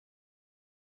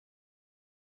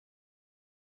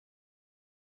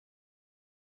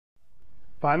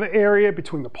Find the area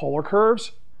between the polar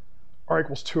curves, r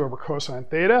equals 2 over cosine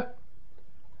theta,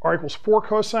 r equals 4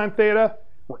 cosine theta,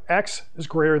 where x is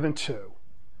greater than 2.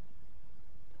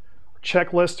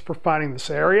 Checklist for finding this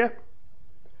area.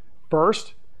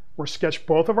 First, we'll sketch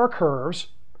both of our curves.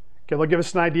 Okay, they'll give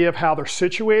us an idea of how they're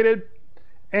situated,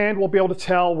 and we'll be able to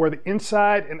tell where the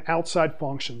inside and outside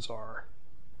functions are.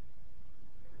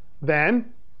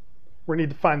 Then, we need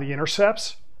to find the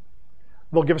intercepts.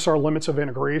 They'll give us our limits of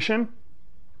integration.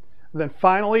 And then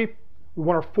finally, we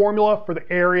want our formula for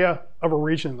the area of a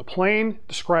region in the plane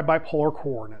described by polar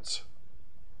coordinates.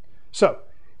 So,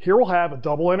 here we'll have a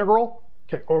double integral,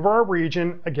 okay, over our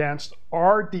region against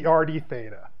r dr d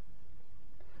theta.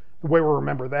 The way we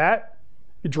remember that,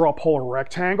 you draw a polar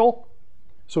rectangle.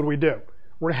 So what do?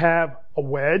 We're going to have a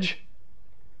wedge.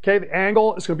 Okay, the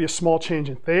angle is going to be a small change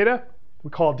in theta.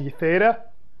 We call it d theta.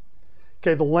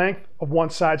 Okay, the length of one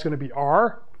side is going to be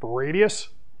r for radius.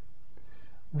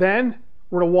 Then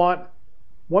we're going to want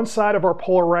one side of our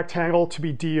polar rectangle to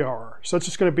be dr. So it's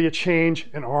just going to be a change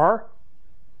in r.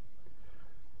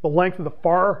 The length of the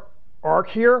far arc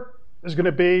here is going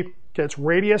to be, okay, it's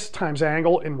radius times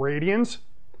angle in radians.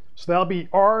 So that'll be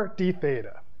r d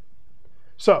theta.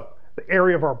 So the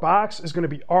area of our box is going to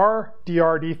be r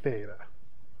dr d theta.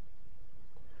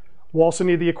 We'll also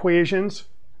need the equations.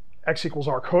 X equals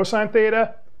r cosine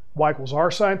theta, y equals r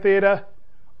sine theta,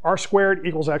 r squared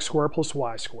equals x squared plus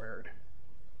y squared.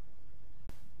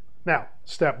 Now,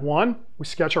 step 1, we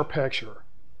sketch our picture.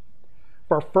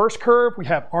 For our first curve, we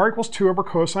have r equals 2 over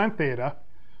cosine theta.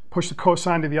 Push the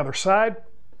cosine to the other side.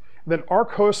 Then r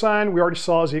cosine, we already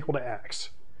saw, is equal to x.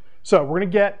 So we're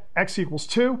going to get x equals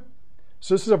 2.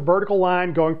 So this is a vertical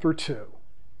line going through 2.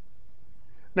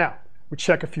 Now, we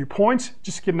check a few points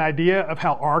just to get an idea of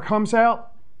how r comes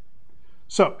out.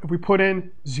 So if we put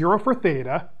in 0 for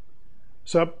theta,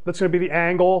 so that's going to be the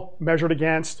angle measured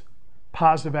against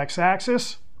positive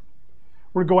x-axis,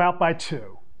 we're going to go out by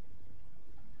 2.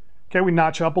 Okay, we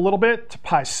notch up a little bit to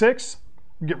pi 6.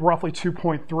 We get roughly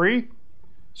 2.3.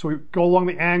 So we go along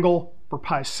the angle for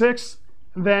pi 6,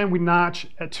 and then we notch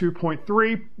at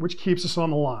 2.3, which keeps us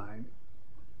on the line.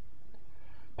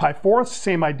 Pi fourths,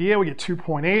 same idea, we get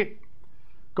 2.8.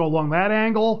 Go along that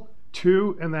angle,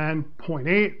 2, and then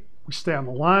 0.8. We stay on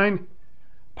the line.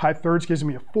 Pi thirds gives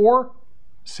me a 4.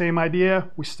 Same idea,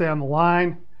 we stay on the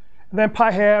line. And then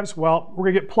pi halves, well, we're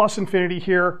going to get plus infinity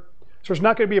here. So there's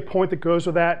not going to be a point that goes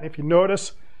with that. And if you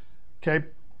notice, okay,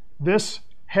 this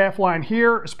half line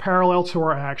here is parallel to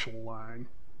our actual line.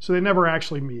 So they never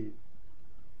actually meet.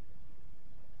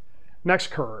 Next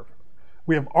curve.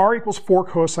 We have r equals 4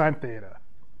 cosine theta.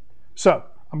 So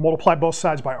I multiply both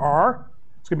sides by r.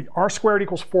 It's going to be r squared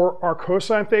equals 4r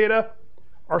cosine theta.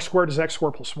 R squared is x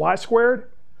squared plus y squared.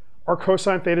 R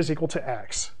cosine theta is equal to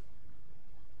x.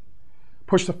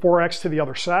 Push the 4x to the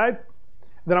other side.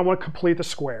 Then I want to complete the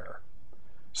square.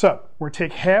 So we're going to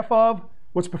take half of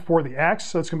what's before the x,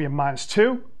 so it's going to be a minus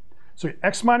 2. So we get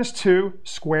x minus 2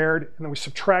 squared, and then we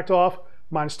subtract off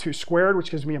minus 2 squared,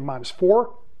 which gives me a minus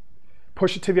 4.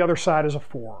 Push it to the other side as a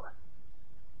 4.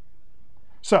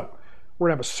 So we're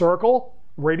going to have a circle,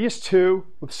 radius 2,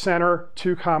 with center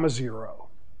 2, 0.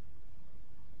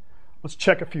 Let's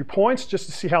check a few points just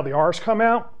to see how the r's come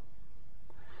out.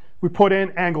 We put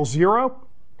in angle 0.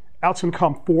 Out's going to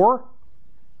come 4.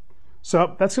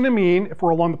 So that's going to mean if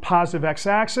we're along the positive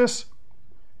x-axis,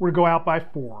 we're going to go out by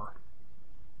 4.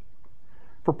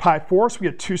 For pi fourths, we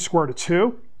get 2 square root of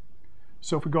 2.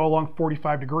 So if we go along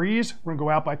 45 degrees, we're going to go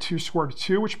out by 2 square root of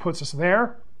 2, which puts us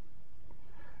there.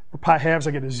 For pi halves,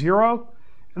 I get a 0.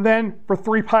 And then for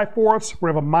 3 pi fourths, we're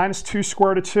going to have a minus 2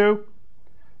 square root of 2.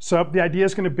 So the idea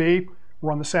is going to be,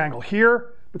 we're on this angle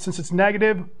here, but since it's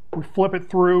negative, we flip it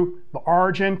through the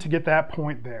origin to get that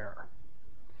point there.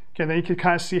 Okay, then you can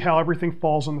kind of see how everything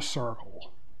falls in the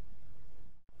circle.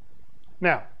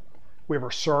 Now, we have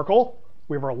our circle,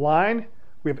 we have our line,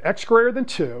 we have x greater than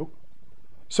 2.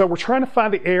 So we're trying to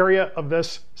find the area of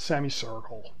this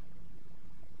semicircle.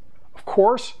 Of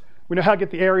course, we know how to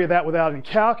get the area of that without any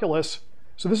calculus,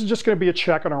 so this is just going to be a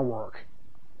check on our work.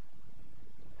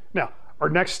 Now, our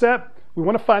next step, we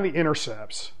want to find the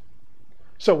intercepts.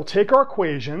 So we'll take our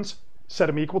equations, set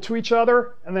them equal to each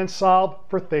other, and then solve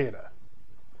for theta.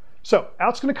 So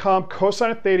out's going to come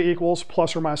cosine of theta equals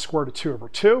plus or minus square root of 2 over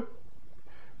 2.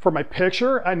 For my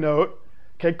picture, I note,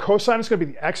 okay, cosine is going to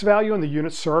be the x value in the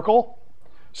unit circle.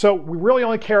 So we really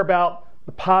only care about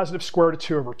the positive square root of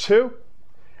 2 over 2.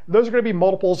 Those are going to be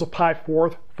multiples of pi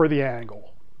fourth for the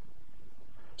angle.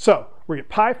 So we get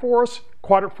pi fourths,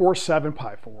 quadrant 4, 7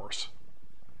 pi fourths.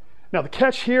 Now the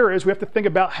catch here is we have to think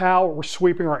about how we're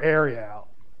sweeping our area out.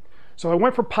 So I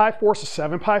went from pi fourths to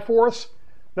 7 pi fourths.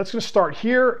 that's going to start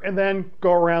here and then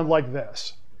go around like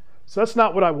this. So that's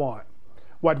not what I want.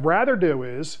 What I'd rather do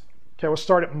is, okay, we'll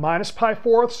start at minus pi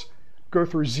fourths, go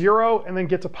through 0, and then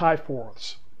get to pi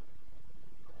fourths.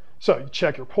 So you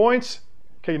check your points.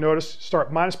 Okay, you notice, start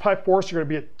at minus pi fourths, you're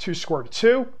going to be at 2 square root of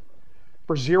 2.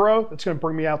 For 0, that's going to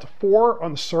bring me out to 4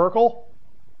 on the circle.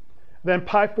 Then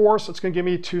pi fourths, that's going to give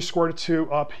me 2 square root of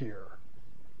 2 up here.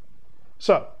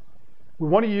 So we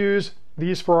want to use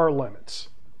these for our limits.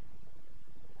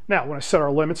 Now, when I set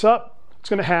our limits up, what's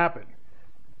going to happen?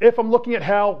 If I'm looking at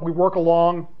how we work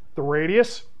along the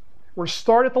radius, we're going to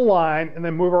start at the line and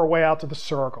then move our way out to the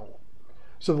circle.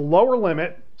 So the lower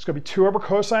limit is going to be 2 over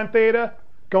cosine theta,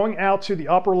 going out to the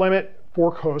upper limit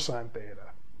 4 cosine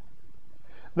theta.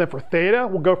 Then for theta,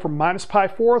 we'll go from minus pi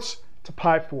fourths to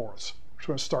pi fourths. We're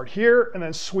going to start here and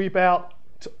then sweep out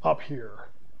to up here.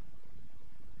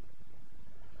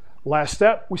 Last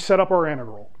step, we set up our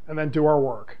integral and then do our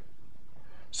work.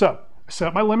 So I set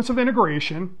up my limits of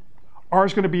integration. R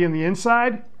is going to be in the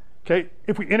inside. Okay,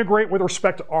 if we integrate with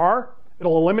respect to R,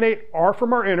 it'll eliminate R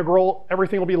from our integral.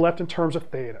 Everything will be left in terms of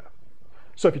theta.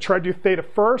 So if you try to do theta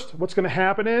first, what's going to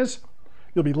happen is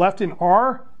you'll be left in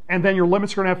R, and then your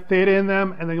limits are going to have theta in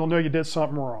them, and then you'll know you did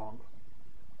something wrong.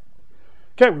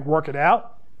 Okay, we work it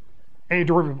out. Any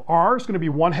derivative of R is going to be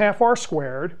 1/2 R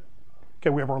squared. Okay,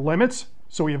 we have our limits,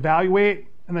 so we evaluate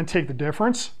and then take the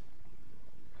difference.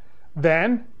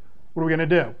 Then, what are we going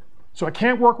to do? So I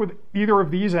can't work with either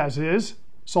of these as is,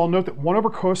 so I'll note that 1 over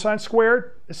cosine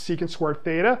squared is secant squared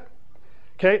theta.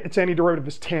 Okay, its antiderivative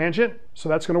is tangent, so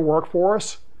that's going to work for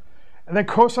us. And then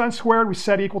cosine squared we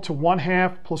set equal to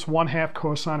 1/2 plus 1/2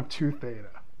 cosine of 2 theta.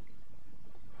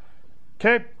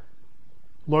 Okay,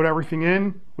 load everything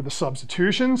in with the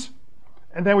substitutions,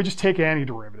 and then we just take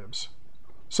antiderivatives.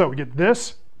 So we get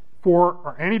this for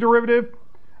our antiderivative.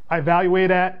 I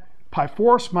evaluate at pi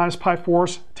fourths minus pi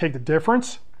fourths, take the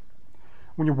difference.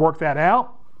 When you work that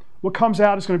out, what comes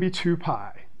out is going to be 2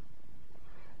 pi.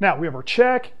 Now we have our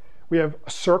check, we have a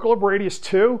circle of radius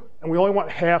 2, and we only want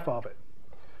half of it.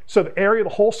 So the area of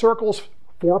the whole circle is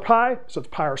 4 pi, so it's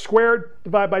pi r squared,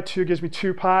 divided by 2 gives me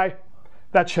 2 pi.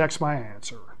 That checks my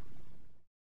answer.